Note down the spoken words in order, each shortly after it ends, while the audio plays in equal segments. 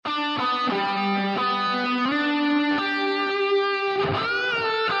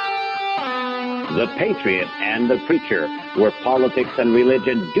The Patriot and the Preacher, where politics and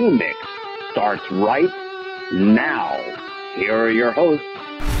religion do mix, starts right now. Here are your hosts.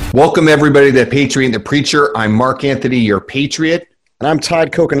 Welcome, everybody, to The Patriot and the Preacher. I'm Mark Anthony, your Patriot. And I'm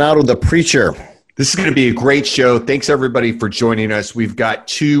Todd Coconato, the Preacher. This is going to be a great show. Thanks, everybody, for joining us. We've got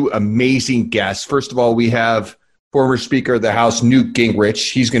two amazing guests. First of all, we have former Speaker of the House, Newt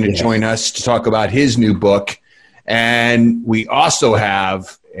Gingrich. He's going to join us to talk about his new book. And we also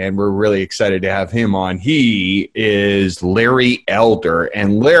have, and we're really excited to have him on, he is Larry Elder.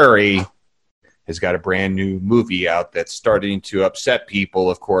 And Larry has got a brand new movie out that's starting to upset people.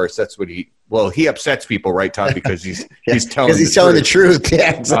 Of course, that's what he upsets people, right, Todd? Because he's telling the truth.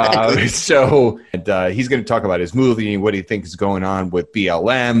 Yeah, exactly. He's going to talk about his movie and what he thinks is going on with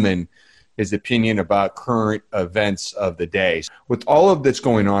BLM and his opinion about current events of the day. With all of that's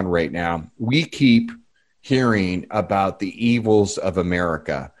going on right now, we keep hearing about the evils of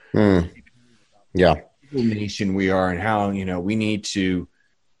America. Yeah. The nation we are, and how, we need to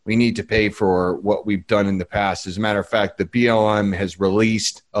pay for what we've done in the past. As a matter of fact, the BLM has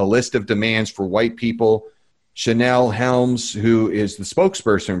released a list of demands for white people. Chanel Helms, who is the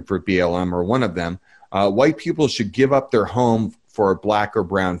spokesperson for BLM, or one of them, white people should give up their home for a black or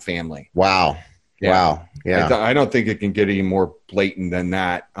brown family. Wow. Yeah. Wow. Yeah. I don't think it can get any more blatant than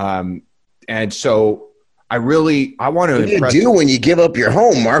that. And so I want to. What do you do when you give up your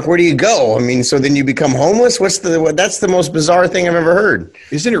home, Mark? Where do you go? I mean, so then you become homeless? That's the most bizarre thing I've ever heard.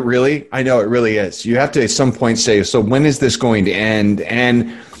 Isn't it really? I know it really is. You have to at some point say, so when is this going to end?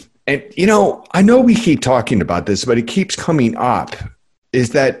 And I know we keep talking about this, but it keeps coming up, is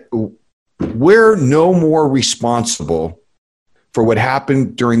that we're no more responsible for what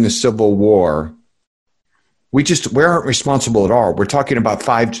happened during the Civil War. We aren't responsible at all. We're talking about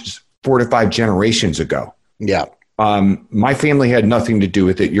 4 to 5 generations ago. Yeah. My family had nothing to do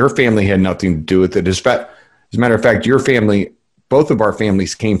with it. Your family had nothing to do with it. As a matter of fact, your family, both of our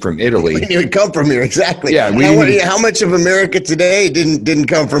families came from Italy. We didn't even come from here, exactly. Yeah. How much of America today didn't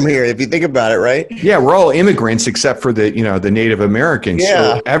come from here, if you think about it, right? Yeah, we're all immigrants except for the Native Americans.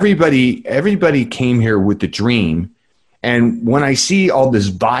 Yeah. So everybody came here with the dream. And when I see all this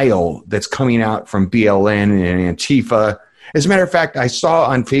bile that's coming out from BLM and Antifa, as a matter of fact, I saw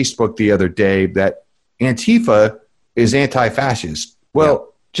on Facebook the other day that Antifa is anti-fascist.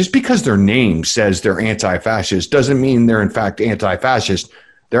 Well, just because their name says they're anti-fascist doesn't mean they're in fact anti-fascist.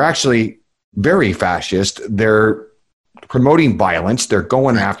 They're actually very fascist. They're promoting violence. They're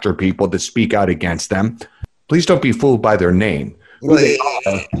going after people that speak out against them. Please don't be fooled by their name. Well,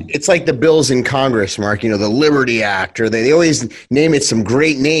 it's like the bills in Congress, Mark, the Liberty Act, or they always name it some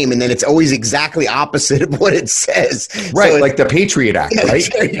great name, and then it's always exactly opposite of what it says. Right, so like the Patriot Act, right?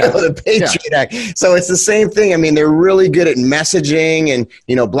 The Patriot Act. So it's the same thing. I mean, they're really good at messaging, and,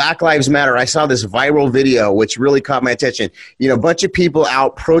 Black Lives Matter. I saw this viral video, which really caught my attention. A bunch of people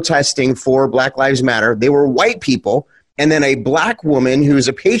out protesting for Black Lives Matter. They were white people. And then a black woman who's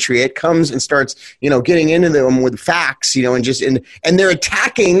a patriot comes and starts, getting into them with facts, and they're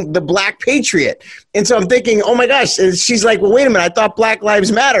attacking the black patriot. And so I'm thinking, oh my gosh, and she's like, well, wait a minute, I thought Black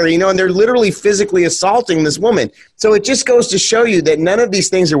Lives Matter, and they're literally physically assaulting this woman. So it just goes to show you that none of these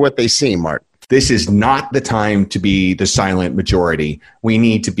things are what they seem, Mark. This is not the time to be the silent majority. We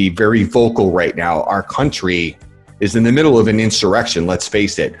need to be very vocal right now. Our country is in the middle of an insurrection, let's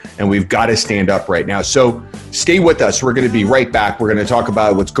face it, and we've got to stand up right now. So stay with us. We're going to be right back. We're going to talk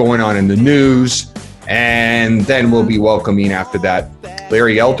about what's going on in the news, and then we'll be welcoming after that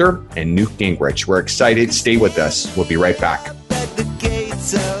Larry Elder and Newt Gingrich. We're excited. Stay with us. We'll be right back.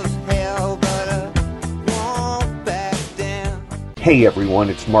 Hey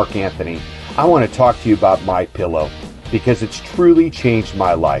everyone, it's Mark Anthony. I want to talk to you about MyPillow because it's truly changed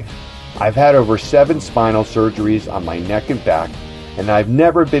my life. I've had over 7 spinal surgeries on my neck and back, and I've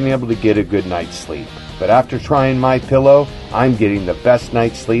never been able to get a good night's sleep. But after trying MyPillow, I'm getting the best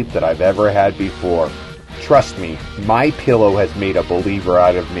night's sleep that I've ever had before. Trust me, MyPillow has made a believer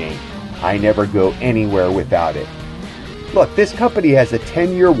out of me. I never go anywhere without it. Look, this company has a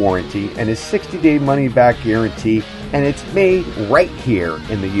 10-year warranty and a 60-day money-back guarantee, and it's made right here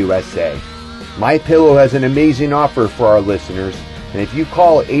in the USA. MyPillow has an amazing offer for our listeners. And if you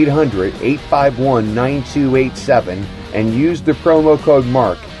call 800-851-9287 and use the promo code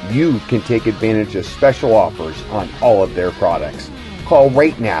MARK, you can take advantage of special offers on all of their products. Call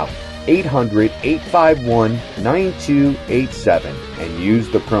right now, 800-851-9287, and use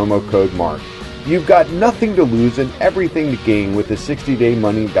the promo code MARK. You've got nothing to lose and everything to gain with the 60-day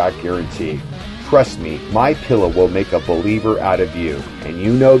money-back guarantee. Trust me, MyPillow will make a believer out of you. And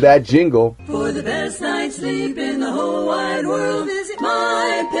you know that jingle. For the best night's sleep in the whole wide world, visit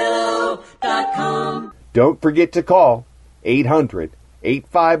MyPillow.com. Don't forget to call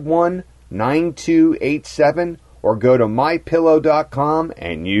 800-851-9287 or go to MyPillow.com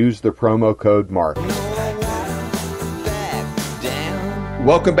and use the promo code MARK.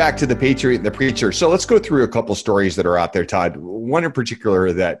 Welcome back to The Patriot and the Preacher. So let's go through a couple stories that are out there, Todd. One in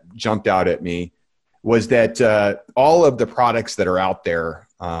particular that jumped out at me was that all of the products that are out there,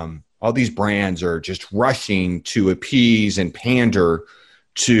 all these brands are just rushing to appease and pander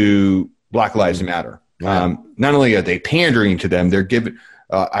to Black Lives Matter. Not only are they pandering to them, they're giving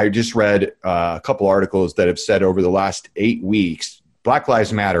I just read a couple articles that have said over the last 8 weeks, Black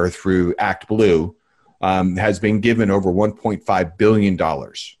Lives Matter through Act Blue has been given over $1.5 billion.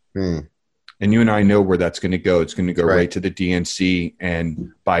 And you and I know where that's going to go. It's going to go right to the DNC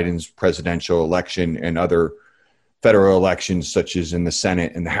and Biden's presidential election and other federal elections, such as in the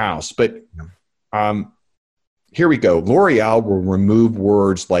Senate and the House. But here we go. L'Oreal will remove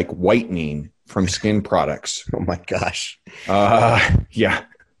words like whitening from skin products. Oh, my gosh. Yeah.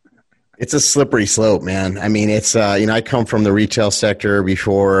 It's a slippery slope, man. I mean, it's, I come from the retail sector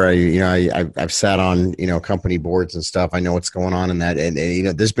before. I've sat on, company boards and stuff. I know what's going on in that. And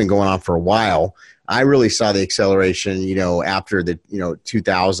this has been going on for a while. I really saw the acceleration, after the,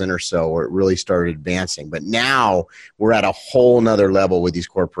 2000 or so, where it really started advancing. But now we're at a whole nother level with these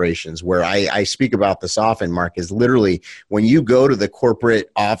corporations where I speak about this often, Mark, is literally when you go to the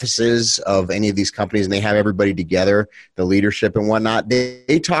corporate offices of any of these companies and they have everybody together, the leadership and whatnot,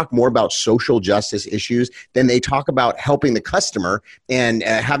 they talk more about social justice issues than they talk about helping the customer and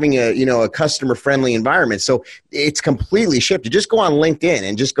having a customer-friendly environment. So it's completely shifted. Just go on LinkedIn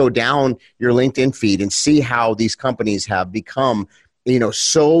and just go down your LinkedIn feed and see how these companies have become,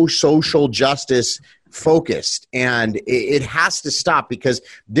 so social justice focused. And it has to stop because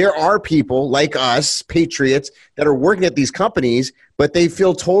there are people like us, patriots, that are working at these companies, but they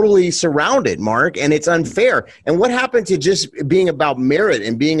feel totally surrounded, Mark, and it's unfair. And what happened to just being about merit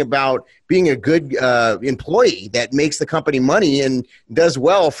and being a good employee that makes the company money and does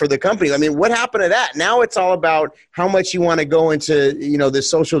well for the company? I mean, what happened to that? Now it's all about how much you want to go into, the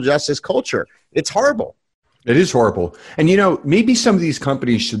social justice culture. It's horrible. It is horrible. And, maybe some of these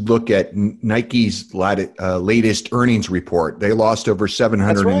companies should look at Nike's latest earnings report. They lost over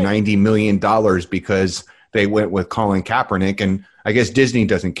 $790 million because they went with Colin Kaepernick. And I guess Disney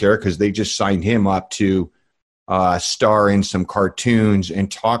doesn't care because they just signed him up to star in some cartoons and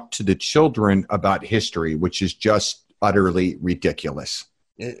talk to the children about history, which is just utterly ridiculous.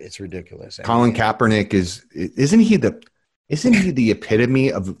 It's ridiculous. Colin Kaepernick isn't he the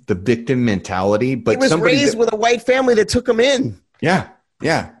epitome of the victim mentality? But he was raised with a white family that took him in. Yeah.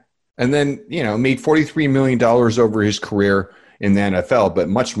 And then, made $43 million over his career in the NFL, but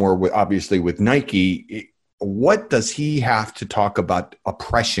much more, obviously, with Nike. What does he have to talk about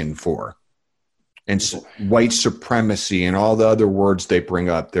oppression for? And white supremacy and all the other words they bring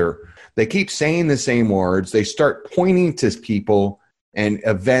up. They keep saying the same words. They start pointing to people and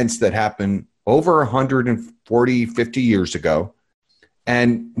events that happened over 140, 50 years ago.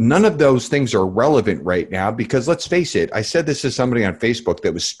 And none of those things are relevant right now because let's face it, I said this to somebody on Facebook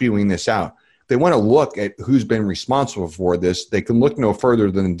that was spewing this out. If they want to look at who's been responsible for this, they can look no further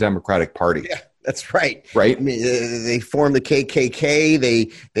than the Democratic Party. Yeah. That's right. Right. I mean, they formed the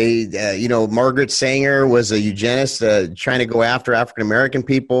KKK. They Margaret Sanger was a eugenist trying to go after African-American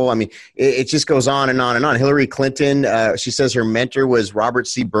people. I mean, it just goes on and on and on. Hillary Clinton, she says her mentor was Robert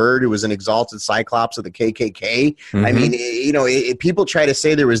C. Byrd, who was an exalted cyclops of the KKK. Mm-hmm. I mean, people try to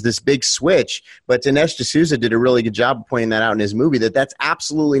say there was this big switch, but Dinesh D'Souza did a really good job of pointing that out in his movie, that's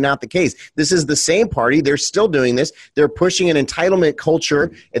absolutely not the case. This is the same party. They're still doing this. They're pushing an entitlement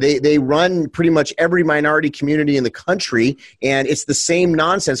culture. They run pretty much every minority community in the country, and it's the same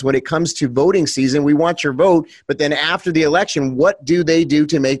nonsense when it comes to voting season. We want your vote, but then after the election, what do they do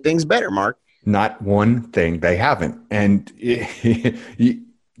to make things better, Mark? Not one thing. They haven't. And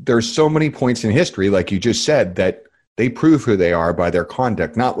there's so many points in history, like you just said, that they prove who they are by their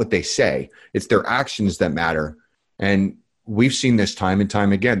conduct, not what they say. It's their actions that matter. And we've seen this time and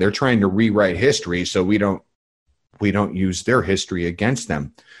time again. They're trying to rewrite history so we don't use their history against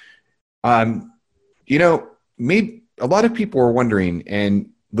them. Maybe a lot of people are wondering, and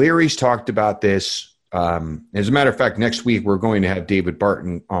Larry's talked about this. As a matter of fact, next week, we're going to have David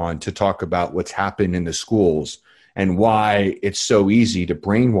Barton on to talk about what's happened in the schools and why it's so easy to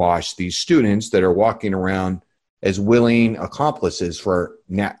brainwash these students that are walking around as willing accomplices for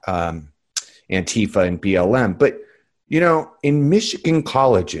Antifa and BLM. But, In Michigan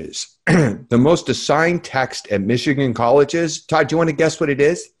colleges, the most assigned text at Michigan colleges, Todd, do you want to guess what it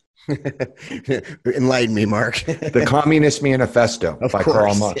is? Enlighten me, Mark. The Communist Manifesto by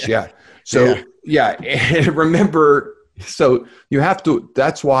Karl Marx. Yeah. So, and remember, so you have to,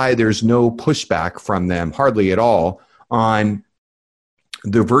 that's why there's no pushback from them, hardly at all, on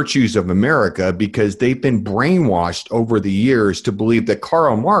the virtues of America, because they've been brainwashed over the years to believe that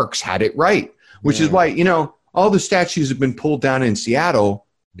Karl Marx had it right, which is why, all the statues have been pulled down in Seattle,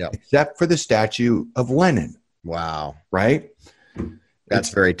 except for the statue of Lenin. Wow. Right? That's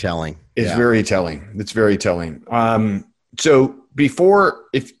very telling. It's very telling. It's very telling. So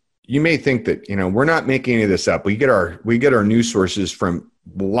if you may think that, we're not making any of this up. We get our news sources from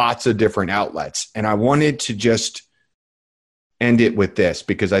lots of different outlets. And I wanted to just end it with this,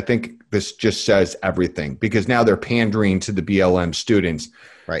 because I think this just says everything, because now they're pandering to the BLM students.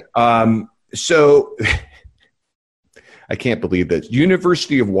 Right. So I can't believe this.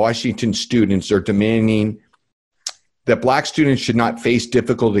 University of Washington students are demanding that Black students should not face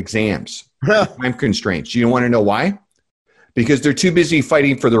difficult exams, time constraints. You want to know why? Because they're too busy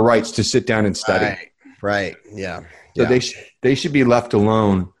fighting for the rights to sit down and study. Right. Yeah. So they should be left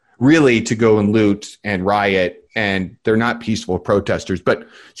alone, really, to go and loot and riot, and they're not peaceful protesters. But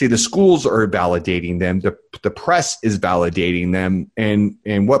see, the schools are validating them. The press is validating them.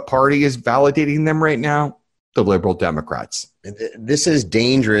 And what party is validating them right now? The liberal Democrats. This is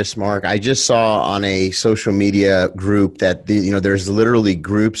dangerous, Mark. I just saw on a social media group that there's literally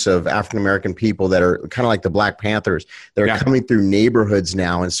groups of African-American people that are kind of like the Black Panthers. They're coming through neighborhoods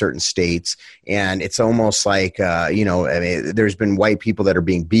now in certain states. And it's almost like, there's been white people that are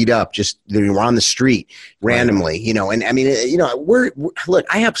being beat up, just they're on the street randomly, and I mean, look,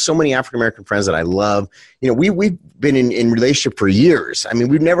 I have so many African-American friends that I love. We've been in relationship for years. I mean,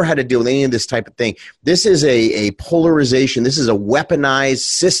 we've never had to deal with any of this type of thing. This is a polarization. This is a weaponized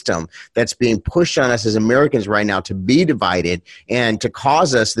system that's being pushed on us as Americans right now to be divided and to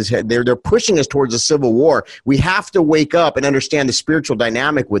cause us this. They're pushing us towards a civil war. We have to wake up and understand the spiritual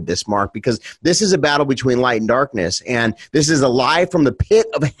dynamic with this, Mark, because this is a battle between light and darkness. And this is a lie from the pit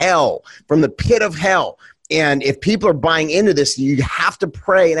of hell, And if people are buying into this, you have to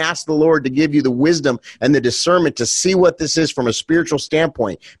pray and ask the Lord to give you the wisdom and the discernment to see what this is from a spiritual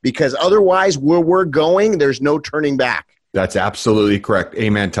standpoint, because otherwise where we're going, there's no turning back. That's absolutely correct.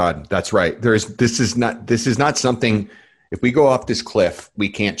 Amen, Todd. That's right. This is not something, if we go off this cliff, we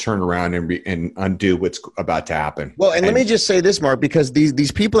can't turn around and undo what's about to happen. Well, and let me just say this, Mark, because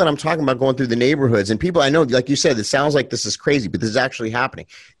these people that I'm talking about going through the neighborhoods, and people I know, like you said, it sounds like this is crazy, but this is actually happening.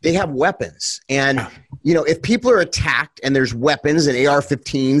 They have weapons. And, if people are attacked and there's weapons and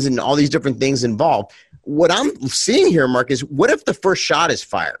AR-15s and all these different things involved, what I'm seeing here, Mark, is what if the first shot is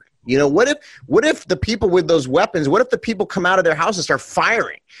fired? What if the people with those weapons, what if the people come out of their house and start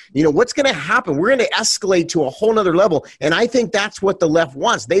firing? What's going to happen? We're going to escalate to a whole nother level. And I think that's what the left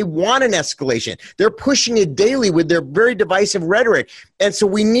wants. They want an escalation. They're pushing it daily with their very divisive rhetoric. And so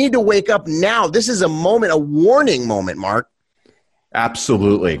we need to wake up now. This is a warning moment, Mark.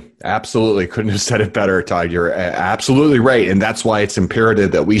 Absolutely. Absolutely. Couldn't have said it better, Todd. You're absolutely right. And that's why it's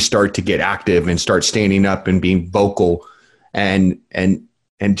imperative that we start to get active and start standing up and being vocal and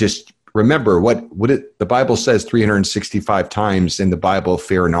just remember what the Bible says 365 times in the Bible,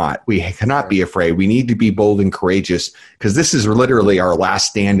 fear not. We cannot be afraid. We need to be bold and courageous, because this is literally our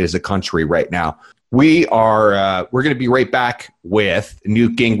last stand as a country right now. We're going to be right back with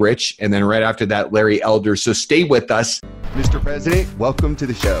Newt Gingrich, and then right after that, Larry Elder. So stay with us. Mr. President, welcome to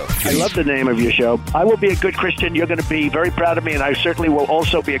the show. I love the name of your show. I will be a good Christian. You're going to be very proud of me, and I certainly will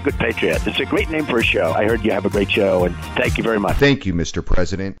also be a good patriot. It's a great name for a show. I heard you have a great show, and thank you very much. Thank you, Mr.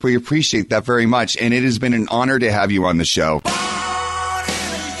 President. We appreciate that very much, and it has been an honor to have you on the show.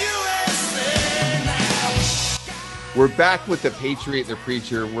 We're back with the Patriot and the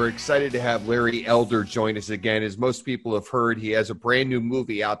Preacher. We're excited to have Larry Elder join us again. As most people have heard, he has a brand new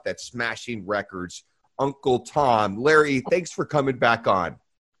movie out that's smashing records, Uncle Tom. Larry, thanks for coming back on.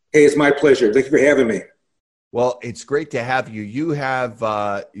 Hey, it's my pleasure. Thank you for having me. Well, it's great to have you.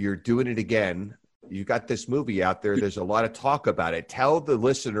 You're doing it again. You got this movie out there. There's a lot of talk about it. Tell the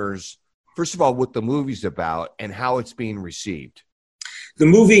listeners, first of all, what the movie's about and how it's being received. The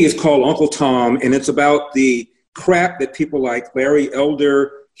movie is called Uncle Tom, and it's about the crap that people like Larry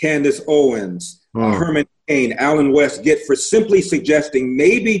Elder, Candace Owens, Herman Cain, Alan West get for simply suggesting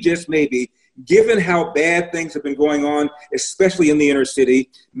maybe, just maybe, given how bad things have been going on, especially in the inner city,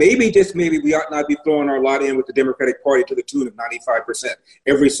 maybe, just maybe, we ought not be throwing our lot in with the Democratic Party to the tune of 95%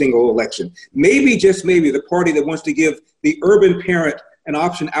 every single election. Maybe, just maybe, the party that wants to give the urban parent an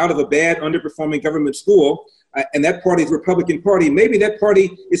option out of a bad, underperforming government school and that party is the Republican Party, maybe that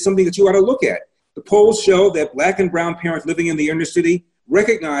party is something that you ought to look at. The polls show that black and brown parents living in the inner city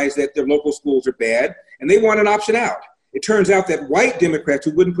recognize that their local schools are bad, and they want an option out. It turns out that white Democrats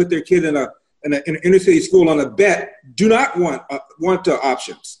who wouldn't put their kid in an inner city school on a bet do not want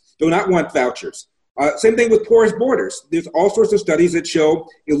options, do not want vouchers. Same thing with porous borders. There's all sorts of studies that show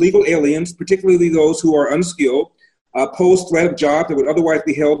illegal aliens, particularly those who are unskilled, pose threat of jobs that would otherwise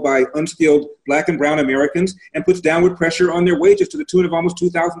be held by unskilled black and brown Americans, and puts downward pressure on their wages to the tune of almost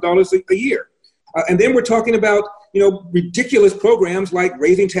 $2,000 a year. And then we're talking about, ridiculous programs like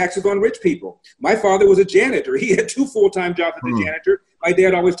raising taxes on rich people. My father was a janitor. He had 2 full-time jobs as a janitor. My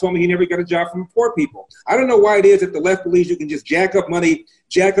dad always told me he never got a job from poor people. I don't know why it is that the left believes you can just jack up money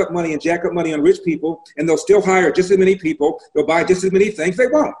on rich people, and they'll still hire just as many people. They'll buy just as many things. They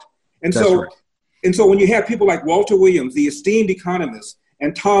won't. And so when you have people like Walter Williams, the esteemed economist,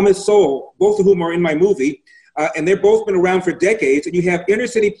 and Thomas Sowell, both of whom are in my movie, and they've both been around for decades, and you have inner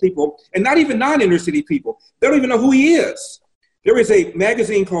city people, and not even non-inner city people. They don't even know who he is. There is a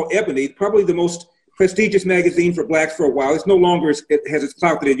magazine called Ebony, probably the most prestigious magazine for blacks for a while. It's no longer, it has its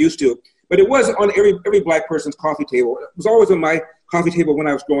clout that it used to, but it was on every black person's coffee table. It was always on my coffee table when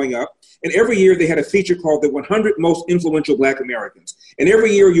I was growing up. And every year they had a feature called the 100 Most Influential Black Americans. And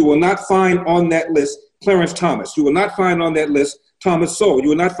every year you will not find on that list Clarence Thomas. You will not find on that list Thomas Sowell. You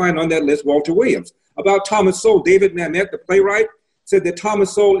will not find on that list Walter Williams. About Thomas Sowell, David Mamet, the playwright, said that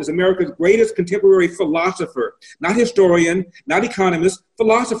Thomas Sowell is America's greatest contemporary philosopher, not historian, not economist,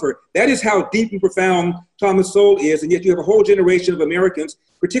 philosopher. That is how deep and profound Thomas Sowell is, and yet you have a whole generation of Americans,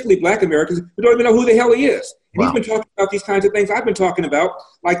 particularly black Americans, who don't even know who the hell he is. And He's been talking about these kinds of things I've been talking about,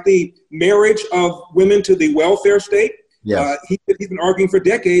 like the marriage of women to the welfare state. Yes. He's been arguing for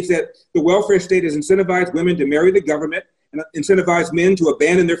decades that the welfare state has incentivized women to marry the government and incentivize men to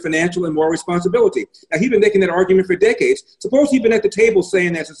abandon their financial and moral responsibility. Now, he's been making that argument for decades. Suppose he'd been at the table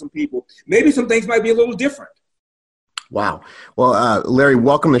saying that to some people. Maybe some things might be a little different. Wow. Well, Larry,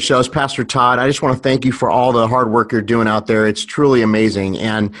 welcome to the show. It's Pastor Todd. I just want to thank you for all the hard work you're doing out there. It's truly amazing.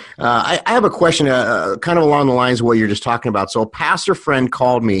 And I have a question kind of along the lines of what you're just talking about. So a pastor friend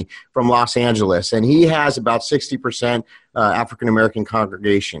called me from Los Angeles, and he has about 60% African-American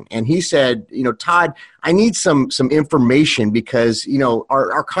congregation. And he said, Todd, I need some information because,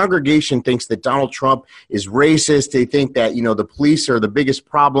 our congregation thinks that Donald Trump is racist. They think that, the police are the biggest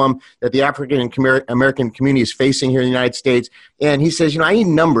problem that the African-American community is facing here in the United States. And he says, I need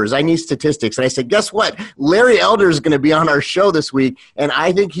numbers. I need statistics. And I said, guess what? Larry Elder is going to be on our show this week. And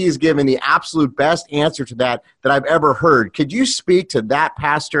I think he's given the absolute best answer to that I've ever heard. Could you speak to that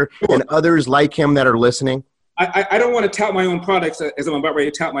pastor and others like him that are listening? I don't want to tout my own products as I'm about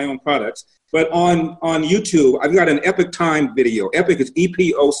ready to tout my own products, but on YouTube, I've got an Epoch Time video. Epoch is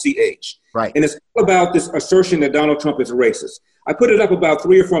EPOCH. Right. And it's all about this assertion that Donald Trump is a racist. I put it up about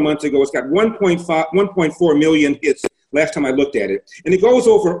 3 or 4 months ago. It's got 1.4 million hits last time I looked at it. And it goes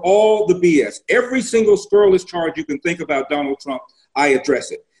over all the BS. Every single scurrilous charge you can think about Donald Trump, I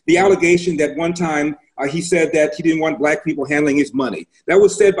address it. The allegation that one time he said that he didn't want black people handling his money. That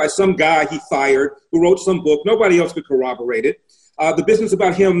was said by some guy he fired who wrote some book. Nobody else could corroborate it. The business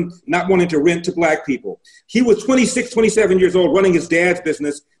about him not wanting to rent to black people. He was 26, 27 years old running his dad's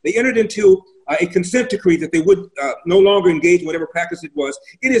business. They entered into a consent decree that they would no longer engage in whatever practice it was.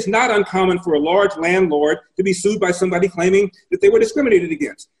 It is not uncommon for a large landlord to be sued by somebody claiming that they were discriminated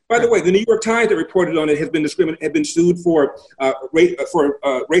against. By the way, the New York Times that reported on it had been sued for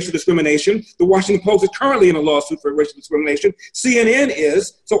racial discrimination. The Washington Post is currently in a lawsuit for racial discrimination. CNN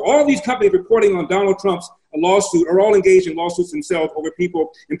is. So all these companies reporting on Donald Trump's lawsuit are all engaged in lawsuits themselves over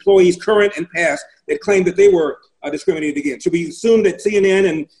people, employees, current and past, that claim that they were discriminated against. Should we assume that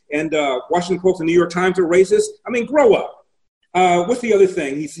CNN and Washington Post and New York Times are racist? I mean, grow up. What's the other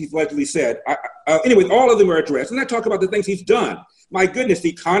thing he's allegedly said? Anyway, all of them are addressed. And I talk about the things he's done. My goodness,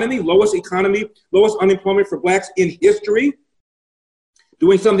 the lowest unemployment for blacks in history.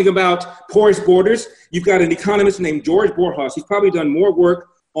 Doing something about porous borders. You've got an economist named George Borjas. He's probably done more work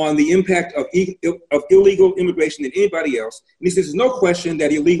on the impact of illegal immigration than anybody else. And he says there's no question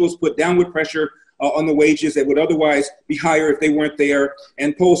that illegals put downward pressure on the wages that would otherwise be higher if they weren't there,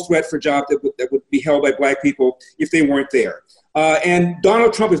 and pose threat for jobs that would be held by black people if they weren't there. And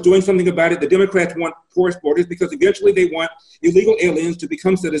Donald Trump is doing something about it. The Democrats want porous borders because eventually they want illegal aliens to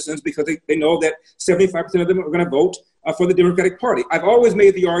become citizens because they know that 75% of them are going to vote for the Democratic Party. I've always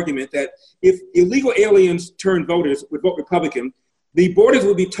made the argument that if illegal aliens turn voters would vote Republican, the borders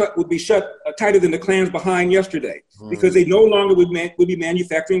would be shut tighter than the Klans behind yesterday, because they no longer would be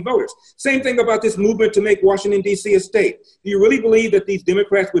manufacturing voters. Same thing about this movement to make Washington, D.C. a state. Do you really believe that these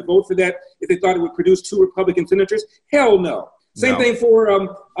Democrats would vote for that if they thought it would produce 2 Republican senators? Hell no. Same thing for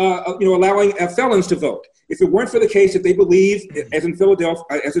allowing felons to vote. If it weren't for the case that they believe, as in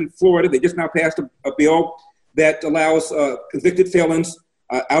Philadelphia, as in Florida, they just now passed a bill that allows convicted felons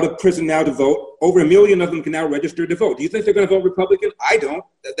out of prison now to vote. Over 1 million of them can now register to vote. Do you think they're going to vote Republican? I don't.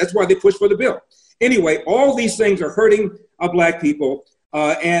 That's why they pushed for the bill. Anyway, all these things are hurting black people.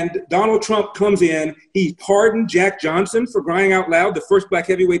 And Donald Trump comes in. He pardoned Jack Johnson, for crying out loud, the first black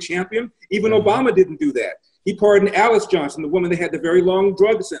heavyweight champion. Even Obama didn't do that. He pardoned Alice Johnson, the woman that had the very long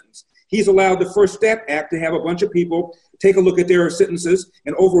drug sentence. He's allowed the First Step Act to have a bunch of people take a look at their sentences,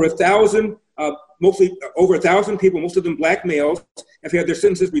 and over 1,000 people, most of them black males, have had their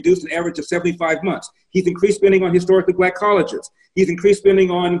sentences reduced an average of 75 months. He's increased spending on historically black colleges. He's increased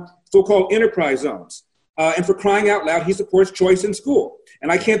spending on so-called enterprise zones. And for crying out loud, he supports choice in school.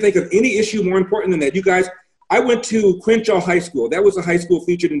 And I can't think of any issue more important than that. You guys, I went to Crenshaw High School. That was a high school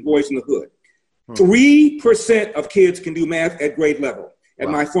featured in Boys in the Hood. 3% of kids can do math at grade level at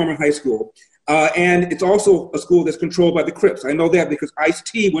my former high school. And it's also a school that's controlled by the Crips. I know that because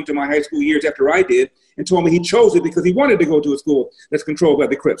Ice-T went to my high school years after I did and told me he chose it because he wanted to go to a school that's controlled by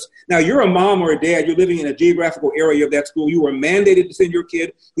the Crips. Now, you're a mom or a dad. You're living in a geographical area of that school. You are mandated to send your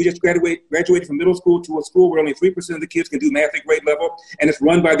kid who just graduated from middle school to a school where only 3% of the kids can do math at grade level, and it's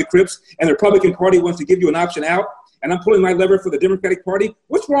run by the Crips, and the Republican Party wants to give you an option out, and I'm pulling my lever for the Democratic Party.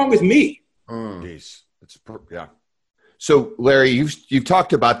 What's wrong with me? Jeez. Yeah. So, Larry, you've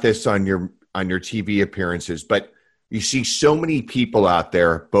talked about this on your TV appearances, but you see so many people out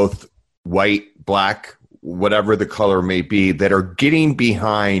there, both white, black, whatever the color may be, that are getting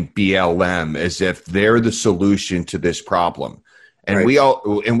behind BLM as if they're the solution to this problem. And we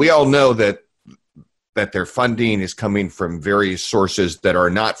all know that their funding is coming from various sources that are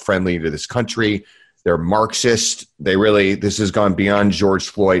not friendly to this country. They're Marxist. This has gone beyond George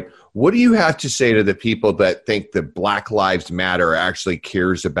Floyd. What do you have to say to the people that think that Black Lives Matter actually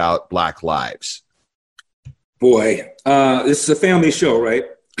cares about Black lives? Boy, this is a family show, right?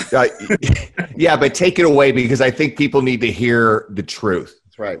 Yeah, but take it away, because I think people need to hear the truth.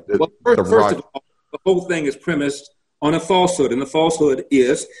 That's right. First of all, the whole thing is premised on a falsehood, and the falsehood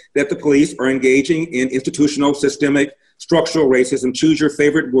is that the police are engaging in institutional, systemic, structural racism. Choose your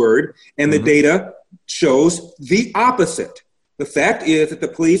favorite word, and the data shows the opposite. The fact is that the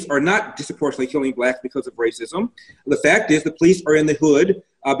police are not disproportionately killing blacks because of racism. The fact is the police are in the hood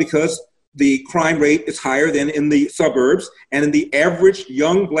because the crime rate is higher than in the suburbs, and the average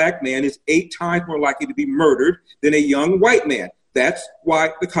young black man is 8 times more likely to be murdered than a young white man. That's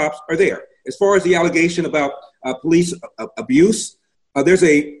why the cops are there. As far as the allegation about police abuse, there's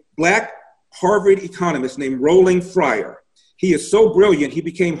a black Harvard economist named Roland Fryer. He is so brilliant, he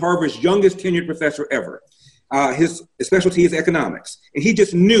became Harvard's youngest tenured professor ever. His specialty is economics. And he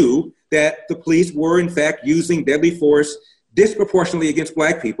just knew that the police were, in fact, using deadly force disproportionately against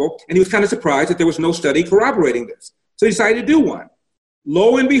black people. And he was kind of surprised that there was no study corroborating this. So he decided to do one.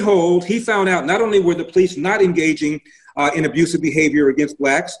 Lo and behold, he found out not only were the police not engaging in abusive behavior against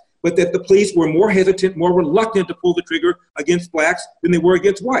blacks, but that the police were more hesitant, more reluctant to pull the trigger against blacks than they were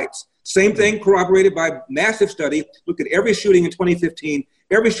against whites. Same thing corroborated by massive study. Look at every shooting in 2015,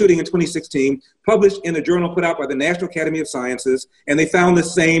 every shooting in 2016, published in a journal put out by the National Academy of Sciences, and they found the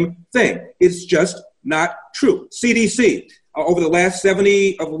same thing. It's just not true. CDC, over the last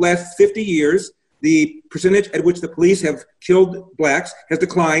 50 years, the percentage at which the police have killed blacks has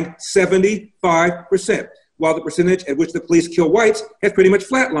declined 75%, while the percentage at which the police kill whites has pretty much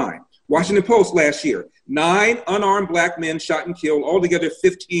flatlined. Washington Post last year, 9 unarmed black men shot and killed, altogether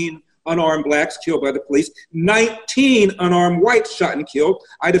 15 unarmed blacks killed by the police, 19 unarmed whites shot and killed.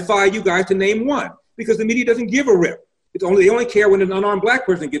 I defy you guys to name one, because the media doesn't give a rip. They only care when an unarmed black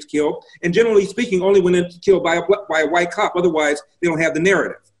person gets killed, and generally speaking, only when it's killed by a white cop. Otherwise, they don't have the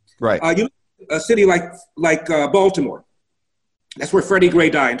narrative. Right. You look at a city like Baltimore. That's where Freddie Gray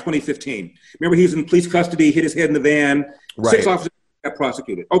died in 2015. Remember, he was in police custody, hit his head in the van. Right. 6 officers got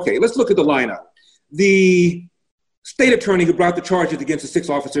prosecuted. Okay, let's look at the lineup. The state attorney who brought the charges against the 6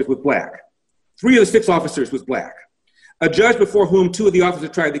 officers was black. 3 of the 6 officers was black. A judge before whom 2 of the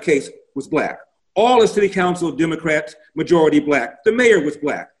officers tried the case was black. All the city council Democrats, majority black. The mayor was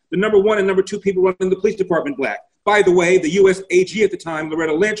black. The number 1 and number 2 people running the police department, black. By the way, the U.S. AG at the time,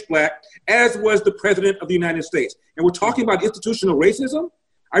 Loretta Lynch, black, as was the president of the United States. And we're talking about institutional racism?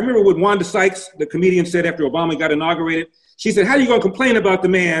 I remember what Wanda Sykes, the comedian, said after Obama got inaugurated. She said, how are you going to complain about the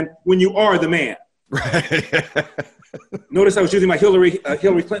man when you are the man? Right. Notice I was using my Hillary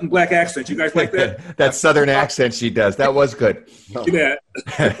Clinton black accent. You guys like that? That Southern accent she does. That was good. Yeah.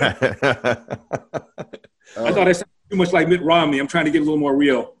 I thought I sounded too much like Mitt Romney. I'm trying to get a little more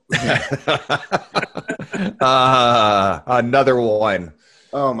real. Another one.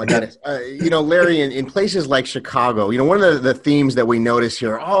 Oh my goodness. Larry, in places like Chicago, one of the themes that we notice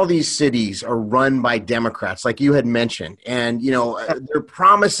here, all these cities are run by Democrats, like you had mentioned. And, they're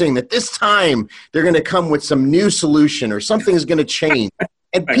promising that this time they're going to come with some new solution or something is going to change.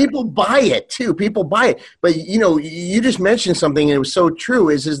 And people buy it too. People buy it. But, you just mentioned something, and it was so true,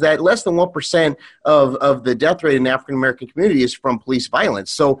 is that less than 1% of the death rate in the African-American community is from police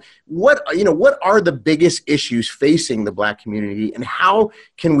violence. So what are the biggest issues facing the Black community, and how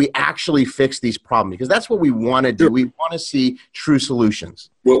can we actually fix these problems? Because that's what we want to do. We want to see true solutions.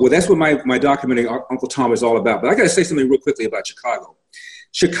 Well, that's what my documentary, Uncle Tom, is all about. But I got to say something real quickly about Chicago.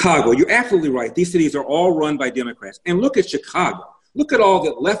 Chicago, you're absolutely right. These cities are all run by Democrats. And look at Chicago. Look at all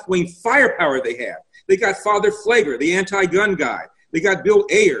the left-wing firepower they have. They got Father Flager, the anti-gun guy. They got Bill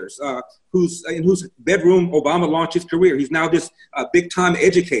Ayers, in whose bedroom Obama launched his career. He's now this big-time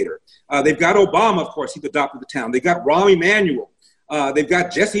educator. They've got Obama, of course. He's adopted the town. They got Rahm Emanuel. They've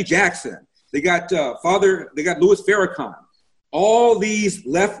got Jesse Jackson. They got Louis Farrakhan. All these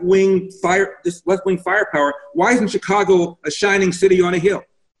left-wing firepower. Why isn't Chicago a shining city on a hill?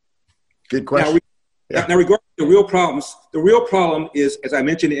 Good question. Now, regarding the real problem is, as I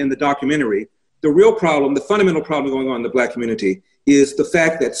mentioned in the documentary, the fundamental problem going on in the Black community is the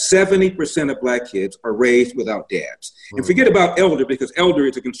fact that 70% of Black kids are raised without dads. And forget about Elder, because Elder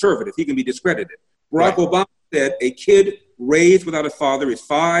is a conservative. He can be discredited. Barack Obama said a kid raised without a father is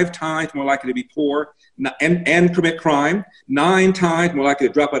 5 times more likely to be poor and commit crime, 9 times more likely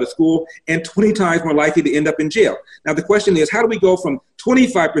to drop out of school, and 20 times more likely to end up in jail. Now, the question is, how do we go from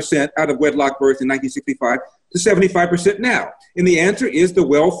 25% out of wedlock births in 1965 to 75% now? And the answer is the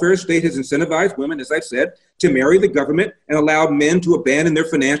welfare state has incentivized women, as I've said, to marry the government and allowed men to abandon their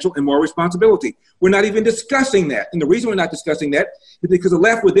financial and moral responsibility. We're not even discussing that. And the reason we're not discussing that is because the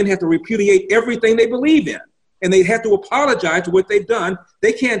left would then have to repudiate everything they believe in. And they have to apologize for what they've done.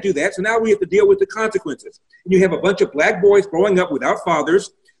 They can't do that. So now we have to deal with the consequences. And you have a bunch of Black boys growing up without fathers.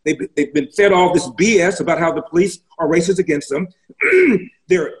 They've been fed all this BS about how the police are racist against them.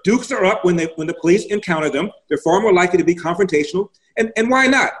 Their dukes are up when the police encounter them. They're far more likely to be confrontational. And why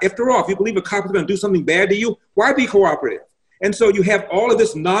not? After all, if you believe a cop is going to do something bad to you, why be cooperative? And so you have all of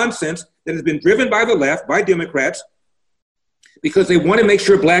this nonsense that has been driven by the left, by Democrats, because they want to make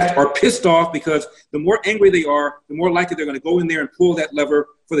sure Blacks are pissed off, because the more angry they are, the more likely they're going to go in there and pull that lever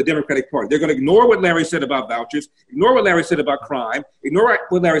for the Democratic Party. They're going to ignore what Larry said about vouchers, ignore what Larry said about crime, ignore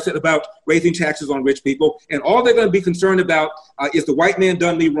what Larry said about raising taxes on rich people, and all they're going to be concerned about is the white man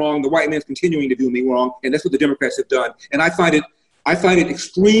done me wrong, the white man's continuing to do me wrong, and that's what the Democrats have done. And I find it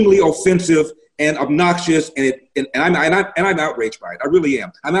extremely offensive and obnoxious, and I'm outraged by it. I really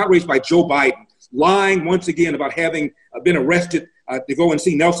am. I'm outraged by Joe Biden lying once again about having been arrested to go and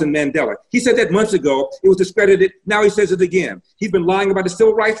see Nelson Mandela. He said that months ago. It was discredited. Now he says it again. He's been lying about the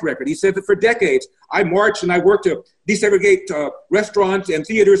civil rights record. He said that for decades. I marched and I worked to desegregate restaurants and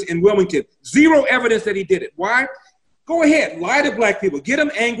theaters in Wilmington. Zero evidence that he did it. Why? Go ahead. Lie to Black people. Get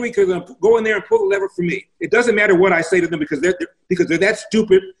them angry because they're going to go in there and pull the lever for me. It doesn't matter what I say to them because they're that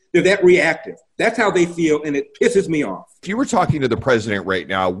stupid. They're that reactive. That's how they feel, and it pisses me off. If you were talking to the president right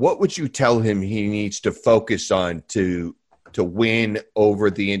now, what would you tell him he needs to focus on to win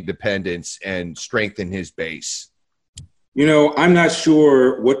over the independents and strengthen his base? I'm not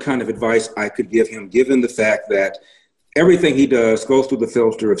sure what kind of advice I could give him, given the fact that everything he does goes through the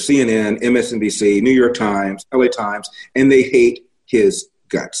filter of CNN, MSNBC, New York Times, LA Times, and they hate his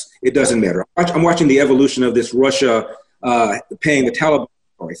guts. It doesn't matter. I'm watching the evolution of this Russia paying the Taliban.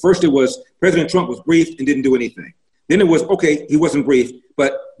 First, it was President Trump was briefed and didn't do anything. Then it was, okay, he wasn't briefed,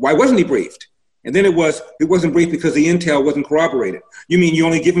 but why wasn't he briefed? And then it wasn't briefed because the intel wasn't corroborated. You mean you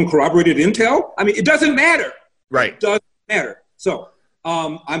only give him corroborated intel? I mean, it doesn't matter. Right. It doesn't matter. So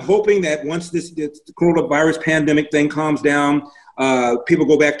I'm hoping that once this coronavirus pandemic thing calms down, people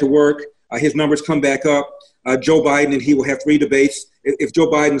go back to work, his numbers come back up, Joe Biden and he will have 3 debates. If Joe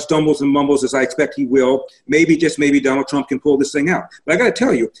Biden stumbles and mumbles, as I expect he will, maybe, just maybe, Donald Trump can pull this thing out. But I got to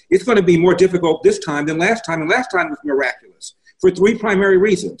tell you, it's going to be more difficult this time than last time, and last time was miraculous for 3 primary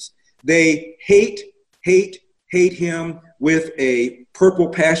reasons. They hate him with a purple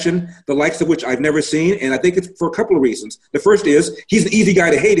passion, the likes of which I've never seen, and I think it's for a couple of reasons. The first is he's an easy guy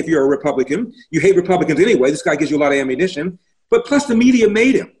to hate if you're a Republican. You hate Republicans anyway. This guy gives you a lot of ammunition. But plus the media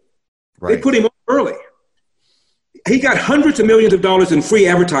made him. Right. They put him on early. He got hundreds of millions of dollars in free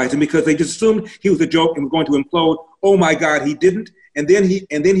advertising because they just assumed he was a joke and was going to implode. Oh my God, he didn't. And then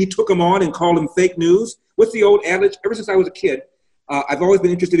he took him on and called him fake news. What's the old adage? Ever since I was a kid, I've always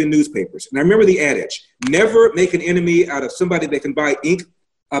been interested in newspapers. And I remember the adage, never make an enemy out of somebody that can buy ink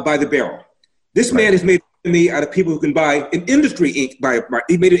by the barrel. This man has made an enemy out of people who can buy an industry ink.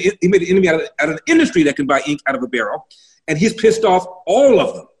 He made an enemy out of an industry that can buy ink out of a barrel. And he's pissed off all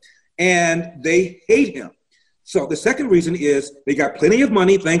of them. And they hate him. So the second reason is they got plenty of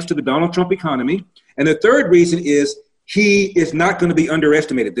money thanks to the Donald Trump economy. And the third reason is he is not going to be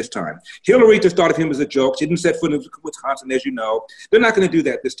underestimated this time. Hillary just thought of him as a joke. She didn't set foot in Wisconsin, as you know. They're not going to do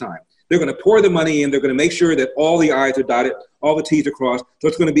that this time. They're going to pour the money in. They're going to make sure that all the I's are dotted, all the T's are crossed. So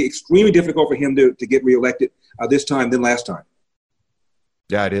it's going to be extremely difficult for him to get reelected this time than last time.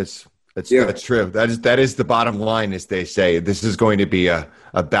 Yeah, it is. That's true. That is the bottom line, as they say. This is going to be a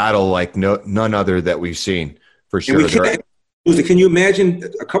battle like none other that we've seen, for sure. Can you imagine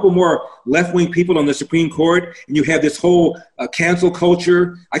a couple more left-wing people on the Supreme Court, and you have this whole cancel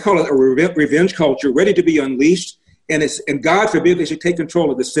culture? I call it a revenge culture, ready to be unleashed. And God forbid they should take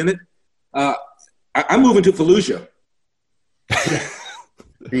control of the Senate. I'm moving to Fallujah.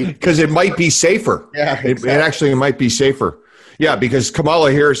 Because it might be safer. Yeah, exactly. It actually might be safer. Yeah, because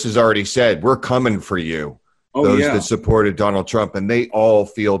Kamala Harris has already said, we're coming for you. Those that supported Donald Trump, and they all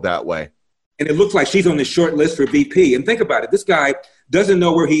feel that way. And it looks like she's on the short list for VP. And think about it. This guy doesn't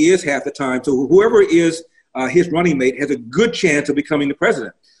know where he is half the time. So whoever is his running mate has a good chance of becoming the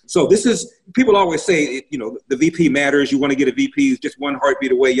president. So this is, people always say, the VP matters. You want to get a VP who's just one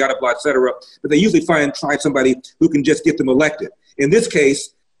heartbeat away, yada, blah, et cetera. But they usually try somebody who can just get them elected. In this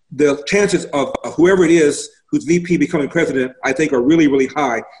case, the chances of whoever it is who's VP becoming president, I think, are really, really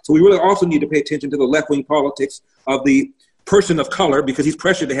high. So we really also need to pay attention to the left-wing politics of the person of color, because he's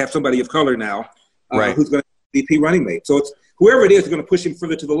pressured to have somebody of color now who's going to be VP running mate. So it's whoever it is going to push him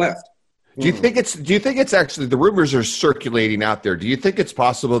further to the left. Do you think it's actually, the rumors are circulating out there, do you think it's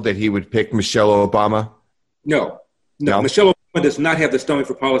possible that he would pick Michelle Obama? No. Michelle Obama does not have the stomach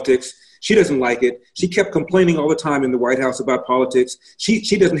for politics. She doesn't like it. She kept complaining all the time in the White House about politics.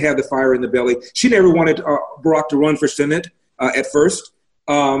 She doesn't have the fire in the belly. She never wanted Barack to run for Senate at first.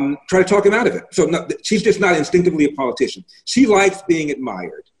 Try to talk him out of it. So no, she's just not instinctively a politician. She likes being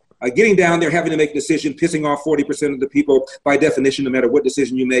admired. Getting down there, having to make a decision, pissing off 40% of the people, by definition, no matter what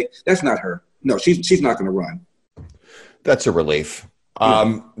decision you make, that's not her. No, she's not going to run. That's a relief.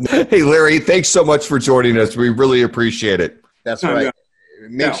 Hey, Larry, thanks so much for joining us. We really appreciate it. That's right.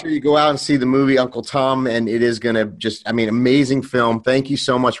 Make sure you go out and see the movie Uncle Tom, and it is going to amazing film. Thank you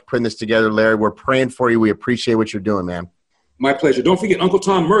so much for putting this together, Larry. We're praying for you. We appreciate what you're doing, man. My pleasure. Don't forget Uncle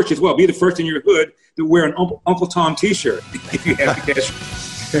Tom merch as well. Be the first in your hood to wear an Uncle Tom T-shirt if you have the cash.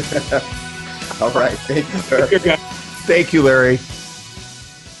 All right. Thank you, sir. Thank you, Larry.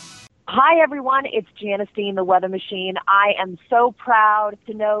 Hi, everyone. It's Janice Dean, the Weather Machine. I am so proud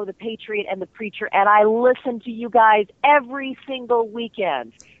to know the Patriot and the Preacher, and I listen to you guys every single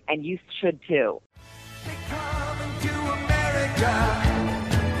weekend, and you should too. They're coming to America.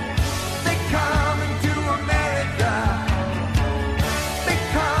 They're coming to America.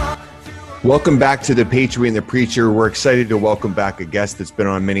 Welcome back to the Patriot and the Preacher. We're excited to welcome back a guest that's been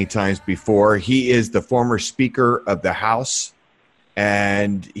on many times before. He is the former Speaker of the House,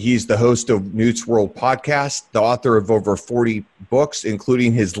 and he's the host of Newt's World Podcast, the author of over 40 books,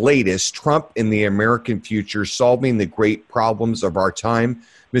 including his latest, Trump in the American Future, Solving the Great Problems of Our Time.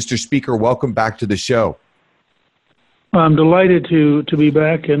 Mr. Speaker, welcome back to the show. I'm delighted to be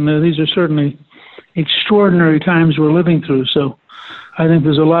back, and these are certainly extraordinary times we're living through, so I think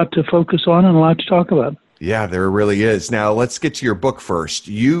there's a lot to focus on and a lot to talk about. Yeah, there really is. Now, let's get to your book first.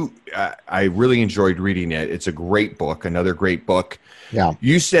 I really enjoyed reading it. It's a great book, another great book. Yeah.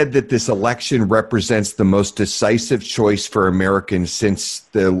 You said that this election represents the most decisive choice for Americans since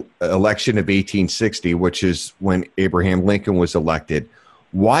the election of 1860, which is when Abraham Lincoln was elected.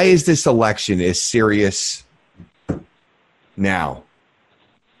 Why is this election as serious now?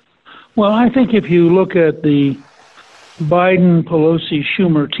 Well, I think if you look at the Biden, Pelosi,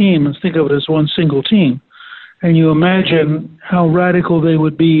 Schumer team and think of it as one single team, and you imagine how radical they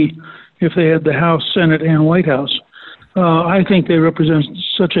would be if they had the House, Senate, and White House. I think they represent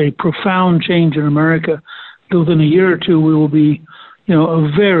such a profound change in America that within a year or two we will be,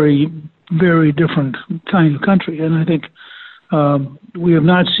 a very, very different kind of country. And I think we have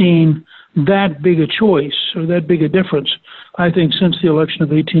not seen that big a choice or that big a difference, I think, since the election of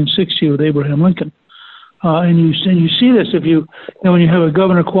 1860 with Abraham Lincoln. And you see this when you have a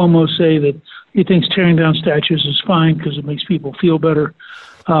Governor Cuomo say that he thinks tearing down statues is fine because it makes people feel better.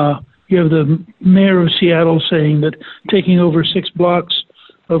 You have the mayor of Seattle saying that taking over 6 blocks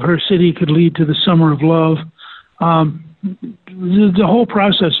of her city could lead to the summer of love. The whole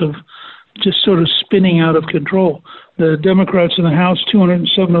process of just sort of spinning out of control. The Democrats in the House,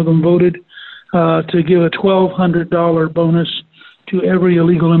 207 of them voted to give a $1,200 bonus to every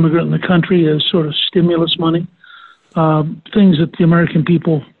illegal immigrant in the country as sort of stimulus money. Things that the American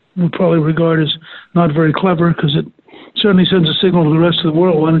people would probably regard as not very clever, because it certainly sends a signal to the rest of the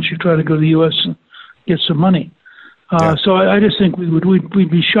world. Why don't you try to go to the U.S. and get some money? So I just think we'd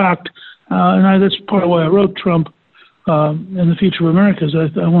be shocked, and that's part of why I wrote Trump and the Future of America. Is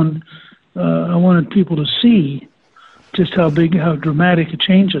I wanted people to see just how dramatic a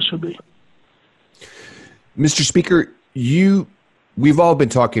change this would be. Mr. Speaker, we've all been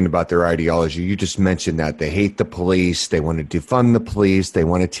talking about their ideology. You just mentioned that they hate the police. They want to defund the police. They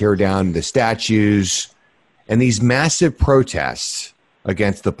want to tear down the statues. And these massive protests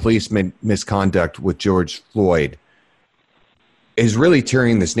against the police misconduct with George Floyd is really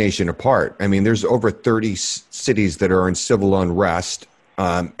tearing this nation apart. I mean, there's over 30 cities that are in civil unrest.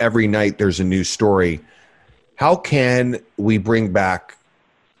 Every night there's a new story. How can we bring back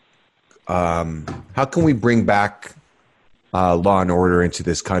law and order into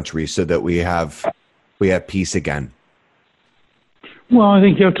this country so that we have peace again? Well, I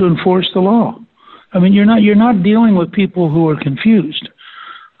think you have to enforce the law. I mean, you're not dealing with people who are confused.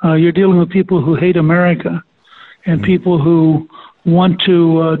 You're dealing with people who hate America and people who want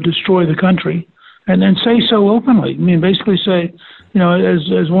to destroy the country, and then say so openly. I mean, basically say,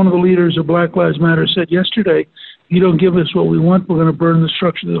 as one of the leaders of Black Lives Matter said yesterday, you don't give us what we want, we're going to burn the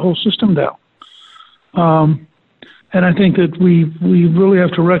structure of the whole system down. And I think that we really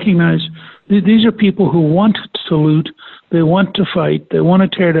have to recognize these are people who want to loot, they want to fight, they want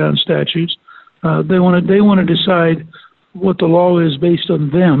to tear down statues, they want to decide what the law is based on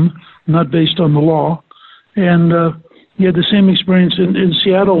them, not based on the law. And you had the same experience in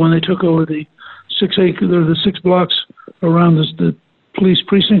Seattle when they took over the 6 blocks around the police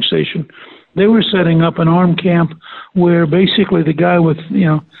precinct station. They were setting up an armed camp where basically the guy with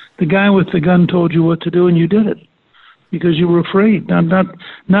the gun told you what to do and you did it because you were afraid.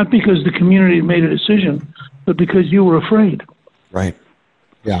 Not because the community made a decision, but because you were afraid. Right.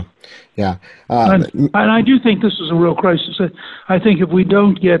 Yeah. And I do think this is a real crisis. I think if we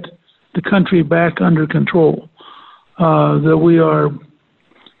don't get the country back under control, that we are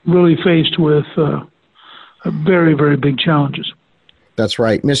really faced with very, very big challenges. That's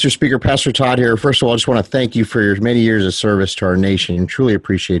right. Mr. Speaker, Pastor Todd here. First of all, I just want to thank you for your many years of service to our nation. Truly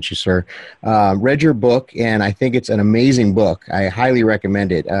appreciate you, sir. Read your book, and I think it's an amazing book. I highly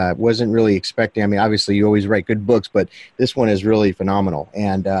recommend it. Wasn't really expecting, obviously you always write good books, but this one is really phenomenal.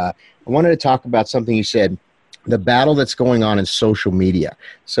 And I wanted to talk about something you said, the battle that's going on in social media.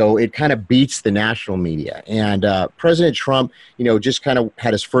 So it kind of beats the national media. And President Trump, just kind of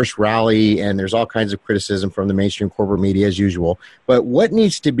had his first rally, and there's all kinds of criticism from the mainstream corporate media as usual. But what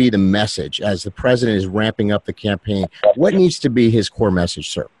needs to be the message as the president is ramping up the campaign? What needs to be his core message,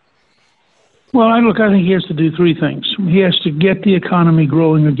 sir? Well, I think he has to do 3 things. He has to get the economy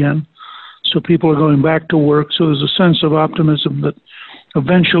growing again, so people are going back to work. So there's a sense of optimism that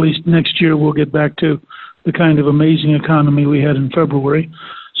eventually next year we'll get back to the kind of amazing economy we had in February.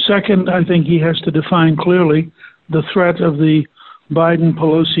 Second, I think he has to define clearly the threat of the Biden,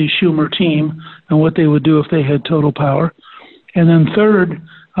 Pelosi, Schumer team and what they would do if they had total power. And then third,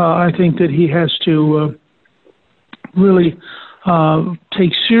 I think that he has to really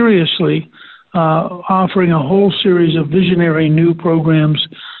take seriously offering a whole series of visionary new programs,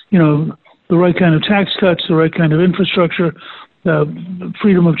 the right kind of tax cuts, the right kind of infrastructure,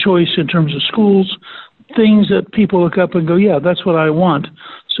 freedom of choice in terms of schools, things that people look up and go, yeah, that's what I want.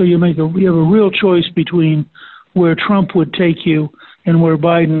 So you have a real choice between where Trump would take you and where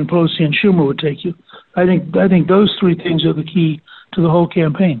Biden, Pelosi, and Schumer would take you. I think those 3 things are the key to the whole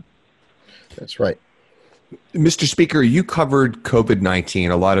campaign. That's right. Mr. Speaker, you covered COVID-19.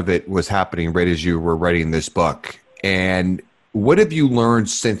 A lot of it was happening right as you were writing this book. And what have you learned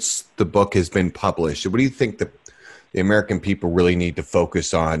since the book has been published? What do you think the American people really need to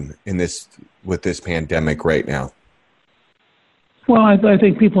focus on with this pandemic right now? Well, I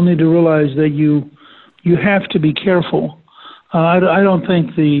think people need to realize that you have to be careful. I don't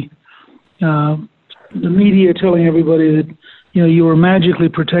think the media telling everybody that you were magically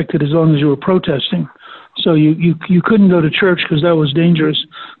protected as long as you were protesting. So you couldn't go to church because that was dangerous,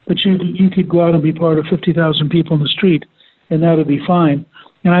 but you could go out and be part of 50,000 people in the street, and that would be fine.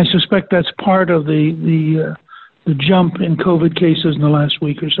 And I suspect that's part of the jump in COVID cases in the last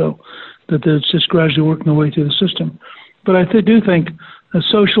week or so, that it's just gradually working their way through the system. But I do think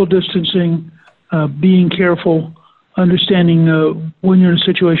social distancing, being careful, understanding when you're in a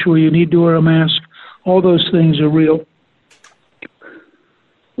situation where you need to wear a mask, all those things are real.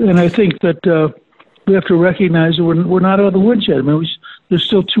 And I think that we have to recognize that we're not out of the woods yet. I mean, there's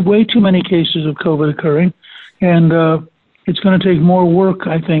still way too many cases of COVID occurring, and it's going to take more work,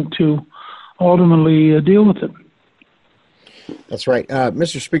 I think, to ultimately deal with it. That's right.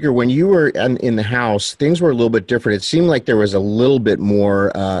 Mr. Speaker, when you were in the House, things were a little bit different. It seemed like there was a little bit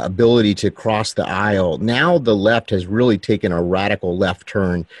more ability to cross the aisle. Now the left has really taken a radical left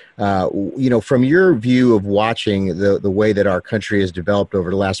turn. From your view of watching the way that our country has developed over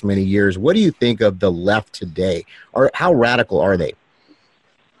the last many years, what do you think of the left today? Or how radical are they?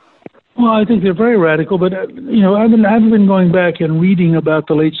 Well, I think they're very radical, but I've been going back and reading about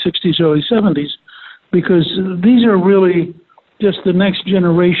the late 60s, early 70s, because these are really just the next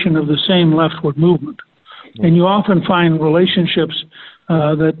generation of the same leftward movement. And you often find relationships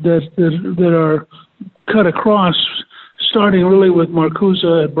that are cut across, starting really with Marcuse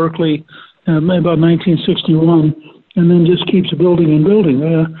at Berkeley about 1961, and then just keeps building and building.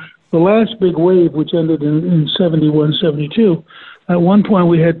 The last big wave, which ended in 71, 72, at one point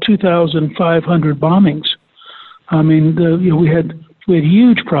we had 2,500 bombings. I mean, we had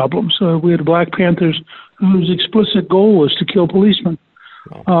huge problems. We had Black Panthers whose explicit goal was to kill policemen.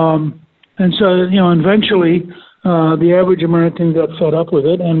 And so, eventually the average American got fed up with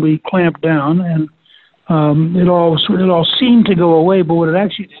it, and we clamped down, and it all seemed to go away, but what it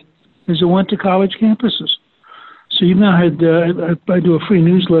actually did is it went to college campuses. So you've now had, I do a free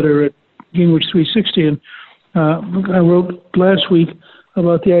newsletter at Gingrich 360, and I wrote last week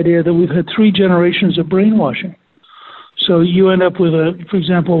about the idea that we've had 3 generations of brainwashing. So you end up with, for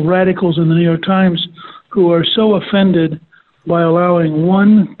example, radicals in the New York Times who are so offended by allowing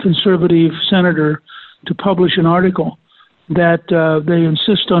one conservative senator to publish an article that they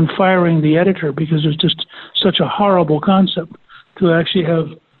insist on firing the editor because it's just such a horrible concept to actually have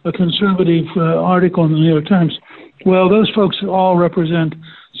a conservative article in the New York Times. Well, those folks all represent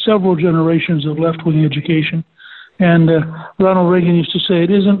several generations of left-wing education. And Ronald Reagan used to say,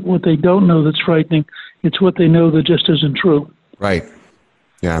 it isn't what they don't know that's frightening, it's what they know that just isn't true. Right.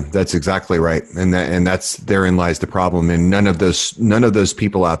 Yeah, that's exactly right. And that's therein lies the problem. And none of those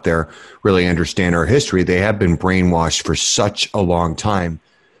people out there really understand our history. They have been brainwashed for such a long time.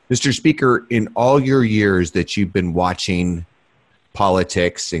 Mr. Speaker, in all your years that you've been watching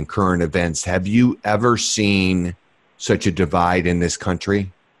politics and current events, have you ever seen such a divide in this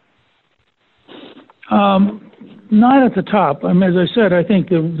country? Not at the top. I mean, as I said, I think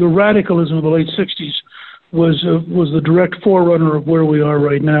the radicalism of the late 60s was the direct forerunner of where we are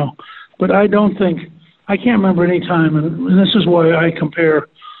right now. But I can't remember any time, and this is why I compare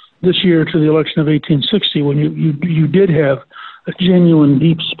this year to the election of 1860, when you did have a genuine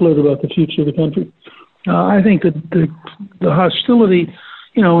deep split about the future of the country. I think that the hostility,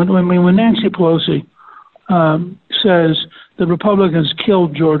 when Nancy Pelosi says the Republicans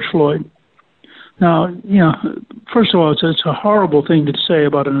killed George Floyd. Now, first of all, it's a horrible thing to say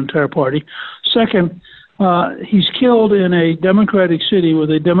about an entire party. Second, he's killed in a Democratic city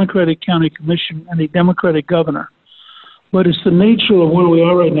with a Democratic county commission and a Democratic governor. But it's the nature of where we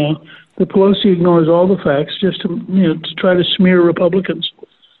are right now that Pelosi ignores all the facts just to try to smear Republicans,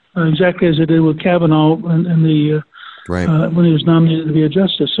 exactly as it did with Kavanaugh and the when he was nominated to be a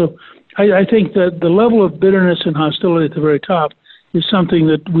justice. So I think that the level of bitterness and hostility at the very top is something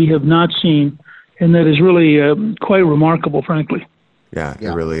that we have not seen, and that is really quite remarkable, frankly. Yeah, it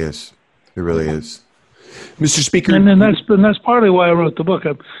really is. It really is. Mr. Speaker. And that's partly why I wrote the book.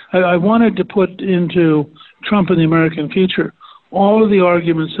 I wanted to put into Trump and the American Future all of the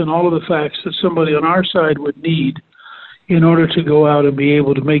arguments and all of the facts that somebody on our side would need in order to go out and be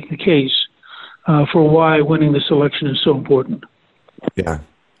able to make the case for why winning this election is so important. Yeah,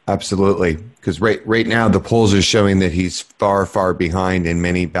 absolutely. Because right now the polls are showing that he's far, far behind in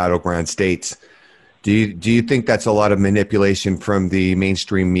many battleground states. Do you think that's a lot of manipulation from the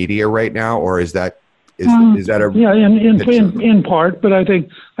mainstream media right now, or is that a in part? But I think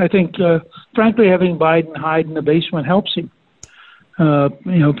frankly, having Biden hide in the basement helps him.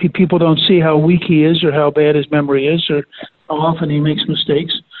 People don't see how weak he is, or how bad his memory is, or how often he makes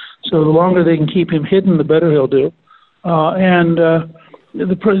mistakes. So the longer they can keep him hidden, the better he'll do.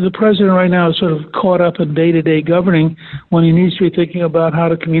 The president right now is sort of caught up in day-to-day governing when he needs to be thinking about how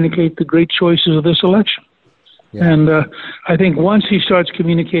to communicate the great choices of this election. Yeah. And I think once he starts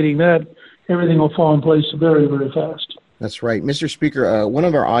communicating that, everything will fall in place very, very fast. That's right. Mr. Speaker, one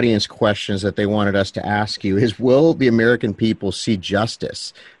of our audience questions that they wanted us to ask you is, will the American people see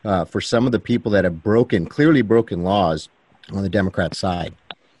justice for some of the people that have clearly broken laws on the Democrat side?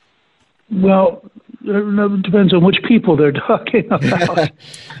 Well, it depends on which people they're talking about.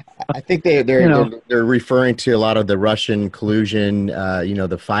 I think they're referring to a lot of the Russian collusion, the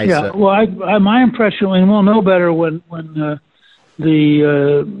FISA. Yeah, well, my impression, and we'll know better when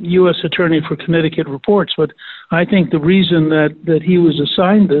the U.S. Attorney for Connecticut reports, but I think the reason that he was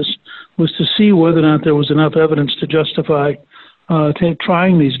assigned this was to see whether or not there was enough evidence to justify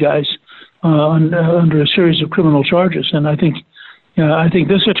trying these guys under a series of criminal charges. And I think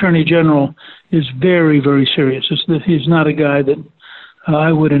this Attorney General is very, very serious. He's not a guy that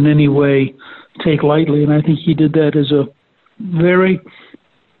I would in any way take lightly, and I think he did that as a very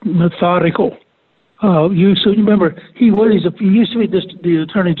methodical use. Remember, he used to be the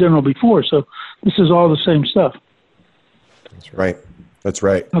Attorney General before, so this is all the same stuff. That's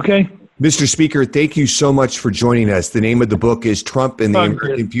right. Okay. Mr. Speaker, thank you so much for joining us. The name of the book is Trump and the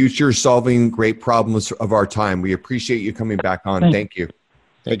American Future, Solving Great Problems of Our Time. We appreciate you coming back on. Thank you.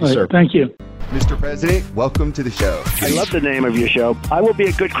 Thank you, sir. Thank you. Mr. President, welcome to the show. I love the name of your show. I will be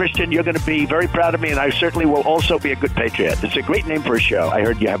a good Christian. You're going to be very proud of me, and I certainly will also be a good patriot. It's a great name for a show. I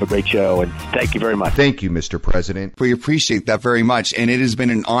heard you have a great show, and thank you very much. Thank you, Mr. President. We appreciate that very much, and it has been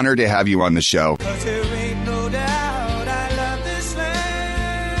an honor to have you on the show.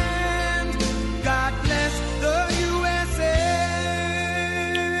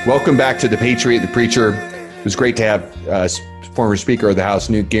 Welcome back to The Patriot, The Preacher. It was great to have former Speaker of the House,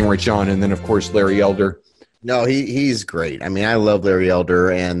 Newt Gingrich, on, and then, of course, Larry Elder. No, he's great. I mean, I love Larry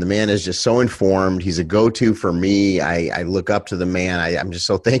Elder, and the man is just so informed. He's a go-to for me. I look up to the man. I'm just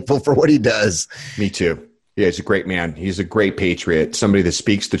so thankful for what he does. Me too. Yeah, he's a great man. He's a great patriot, somebody that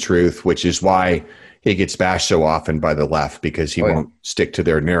speaks the truth, which is why he gets bashed so often by the left, because he won't stick to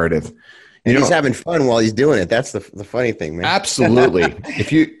their narrative. And he's having fun while he's doing it. That's the funny thing, man. Absolutely.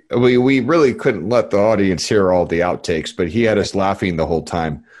 We really couldn't let the audience hear all the outtakes, but he had us laughing the whole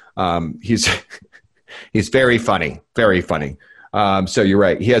time. He's very funny, very funny. So you're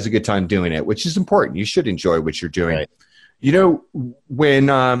right. He has a good time doing it, which is important. You should enjoy what you're doing. Right. You know, when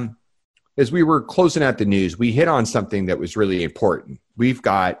as we were closing out the news, we hit on something that was really important. We've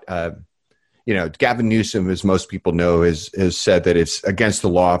got Gavin Newsom, as most people know, has said that it's against the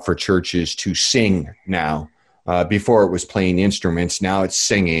law for churches to sing now. Before it was playing instruments, now it's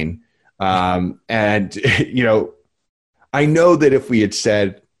singing. I know that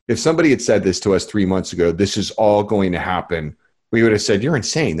if somebody had said this to us 3 months ago, this is all going to happen, we would have said, you're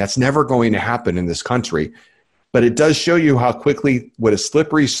insane. That's never going to happen in this country. But it does show you how quickly, what a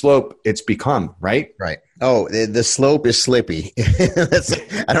slippery slope it's become, right? Right. Oh, the slope is slippy.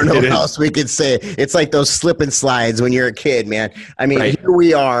 I don't know what else we could say. It's like those slip and slides when you're a kid, man. I mean, Here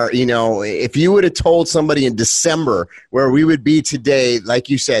we are, if you would have told somebody in December where we would be today, like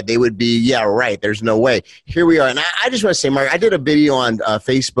you said, they would be, yeah, right, there's no way. Here we are. And I just want to say, Mark, I did a video on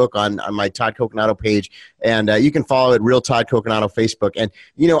Facebook on my Todd Coconato page, and you can follow it, Real Todd Coconato Facebook. And,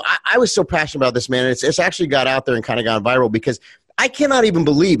 I was so passionate about this, man. It's actually got out there and kind of gone viral because I cannot even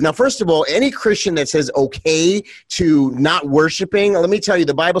believe. Now, first of all, any Christian that says okay to not worshiping, let me tell you,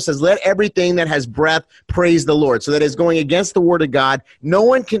 the Bible says, let everything that has breath praise the Lord. So that is going against the word of God. No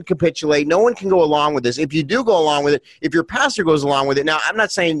one can capitulate. No one can go along with this. If you do go along with it, if your pastor goes along with it, now I'm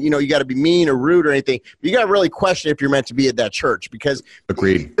not saying, you got to be mean or rude or anything, but you got to really question if you're meant to be at that church, because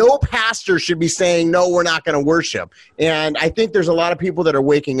Agreed. No pastor should be saying, no, we're not going to worship. And I think there's a lot of people that are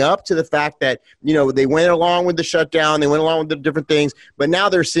waking up to the fact that, they went along with the shutdown. They went along with the different things, but now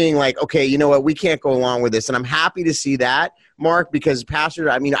they're seeing like, okay, you know what, we can't go along with this. And I'm happy to see that, Mark, because pastor,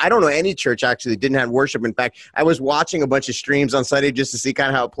 I don't know any church actually that didn't have worship. In fact, I was watching a bunch of streams on Sunday just to see kind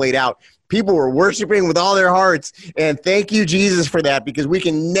of how it played out. People were worshiping with all their hearts. And thank you, Jesus, for that, because we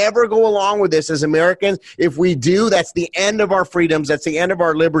can never go along with this as Americans. If we do, that's the end of our freedoms. That's the end of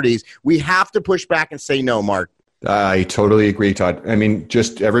our liberties. We have to push back and say no, Mark. I totally agree, Todd.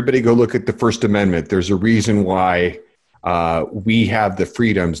 Just everybody go look at the First Amendment. There's a reason why we have the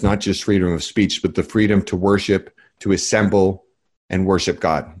freedoms, not just freedom of speech, but the freedom to worship, to assemble and worship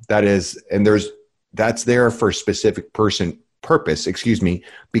God. That's there for a specific purpose,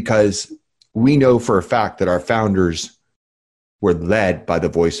 because we know for a fact that our founders were led by the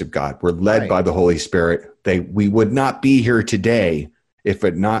voice of God. We're led by the Holy Spirit. We would not be here today if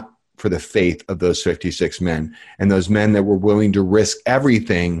it not for the faith of those 56 men, and those men that were willing to risk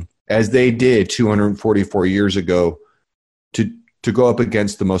everything, as they did 244 years ago, to go up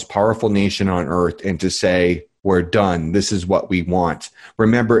against the most powerful nation on earth and to say, we're done. This is what we want.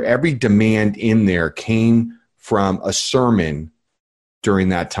 Remember, every demand in there came from a sermon during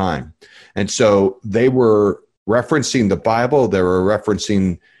that time. And so they were referencing the Bible. They were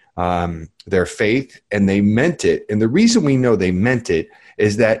referencing their faith, and they meant it. And the reason we know they meant it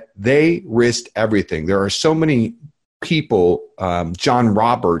is that they risked everything. There are so many people. John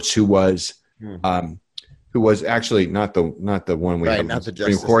Roberts, who was actually not the one we have not the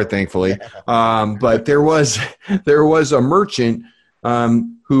Supreme Court, thankfully, but there was a merchant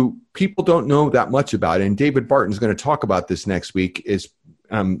who people don't know that much about, and David Barton's going to talk about this next week. Is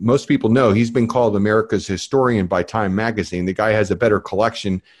most people know he's been called America's historian by Time Magazine. The guy has a better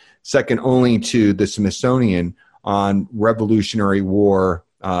collection, second only to the Smithsonian, on Revolutionary War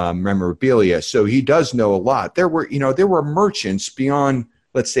memorabilia. So he does know a lot. There were merchants beyond,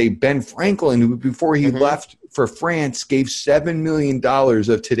 let's say, Ben Franklin, who before he left for France gave $7 million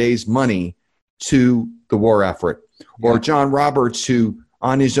of today's money to the war effort. Or John Roberts, who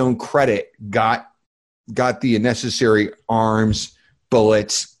on his own credit got the necessary arms,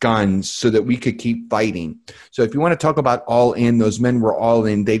 bullets, guns, so that we could keep fighting. So if you want to talk about all in, those men were all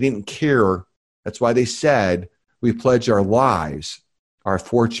in. They didn't care. That's why they said, we pledge our lives, our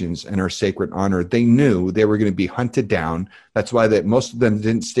fortunes, and our sacred honor. They knew they were going to be hunted down. That's why most of them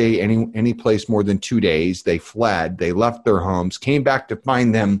didn't stay any place more than 2 days. They fled. They left their homes, came back to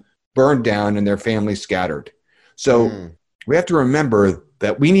find them burned down and their families scattered. So we have to remember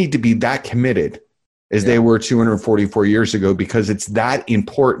that we need to be that committed as they were 244 years ago, because it's that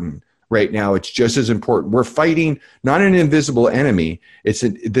important right now. It's just as important. We're fighting not an invisible enemy. This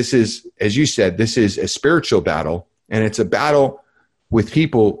is, as you said, this is a spiritual battle, and it's a battle with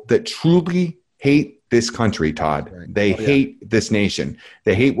people that truly hate this country, Todd. Right. They hate this nation.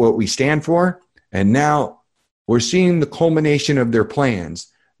 They hate what we stand for. And now we're seeing the culmination of their plans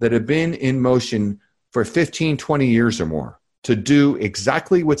that have been in motion for 15, 20 years or more to do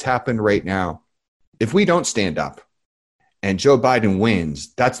exactly what's happened right now. If we don't stand up and Joe Biden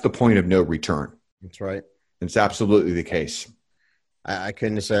wins, that's the point of no return. That's right. It's absolutely the case. I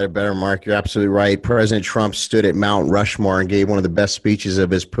couldn't have said it better, Mark. You're absolutely right. President Trump stood at Mount Rushmore and gave one of the best speeches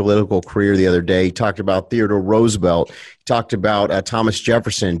of his political career the other day. He talked about Theodore Roosevelt. He talked about Thomas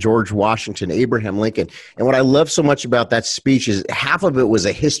Jefferson, George Washington, Abraham Lincoln. And what I love so much about that speech is half of it was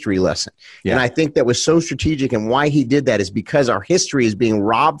a history lesson. Yeah. And I think that was so strategic. And why he did that is because our history is being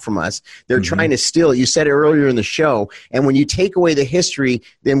robbed from us. They're trying to steal it. You said it earlier in the show. And when you take away the history,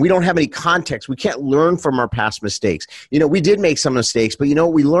 then we don't have any context. We can't learn from our past mistakes. We did make some mistakes, but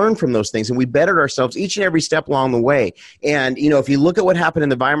we learned from those things and we bettered ourselves each and every step along the way. And, if you look at what happened in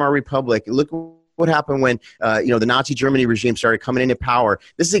the Weimar Republic, look what happened when, the Nazi Germany regime started coming into power.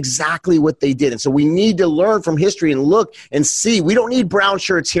 This is exactly what they did. And so we need to learn from history and look and see. We don't need brown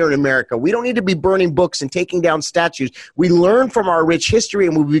shirts here in America. We don't need to be burning books and taking down statues. We learn from our rich history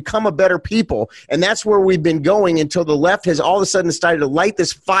and we become a better people. And that's where we've been going until the left has all of a sudden started to light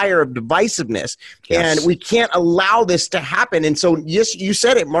this fire of divisiveness. Yes. And we can't allow this to happen. And so, yes, you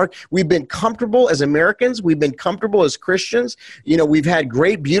said it, Mark. We've been comfortable as Americans. We've been comfortable as Christians. We've had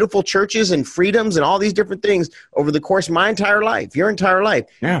great, beautiful churches and freedoms and all these different things over the course of my entire life, your entire life.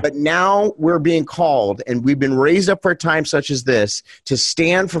 Yeah. But now we're being called, and we've been raised up for a time such as this to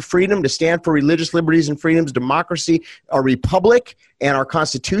stand for freedom, to stand for religious liberties and freedoms, democracy, our republic, and our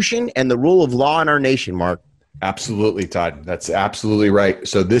Constitution, and the rule of law in our nation, Mark. Absolutely, Todd. That's absolutely right.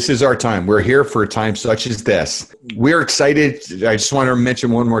 So this is our time. We're here for a time such as this. We're excited. I just want to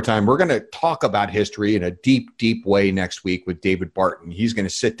mention one more time. We're going to talk about history in a deep, deep way next week with David Barton. He's going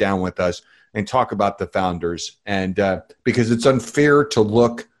to sit down with us and talk about the founders. And because it's unfair to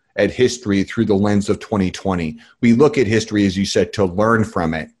look at history through the lens of 2020. We look at history, as you said, to learn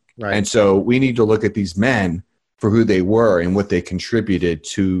from it. Right. And so we need to look at these men for who they were and what they contributed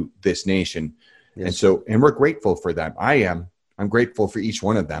to this nation. Yes. And we're grateful for them. I'm grateful for each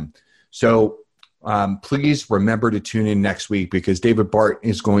one of them. So please remember to tune in next week, because David Barton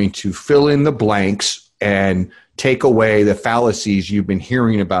is going to fill in the blanks and take away the fallacies you've been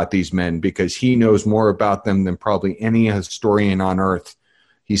hearing about these men, because he knows more about them than probably any historian on earth.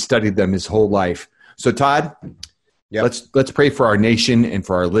 He studied them his whole life. So Todd, let's pray for our nation and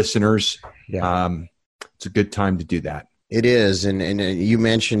for our listeners. Yeah. It's a good time to do that. It is. And you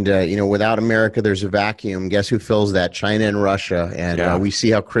mentioned, without America, there's a vacuum. Guess who fills that? China and Russia. And we see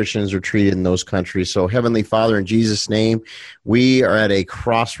how Christians are treated in those countries. So Heavenly Father, in Jesus' name, we are at a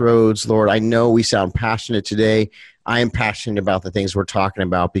crossroads, Lord. I know we sound passionate today. I am passionate about the things we're talking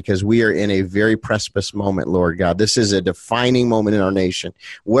about because we are in a very precipice moment, Lord God. This is a defining moment in our nation.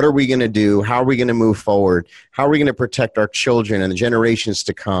 What are we going to do? How are we going to move forward? How are we going to protect our children and the generations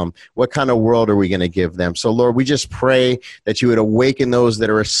to come? What kind of world are we going to give them? So, Lord, we just pray that you would awaken those that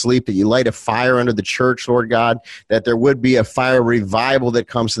are asleep, that you light a fire under the church, Lord God, that there would be a fire revival that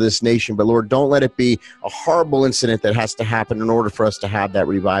comes to this nation. But, Lord, don't let it be a horrible incident that has to happen in order for us to have that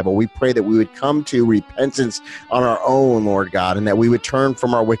revival. We pray that we would come to repentance on our own, Lord God, and that we would turn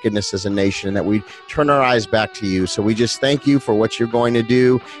from our wickedness as a nation and that we turn our eyes back to you. So we just thank you for what you're going to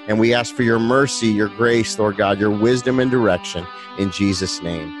do, and we ask for your mercy, your grace, Lord God, your wisdom and direction in Jesus'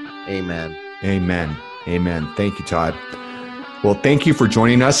 name. Amen. Amen. Amen. Thank you, Todd. Well, thank you for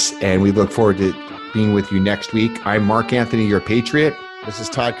joining us, and we look forward to being with you next week. I'm Mark Anthony, your patriot. This is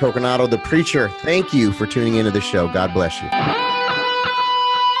Todd Coconato, the preacher. Thank you for tuning into the show. God bless you.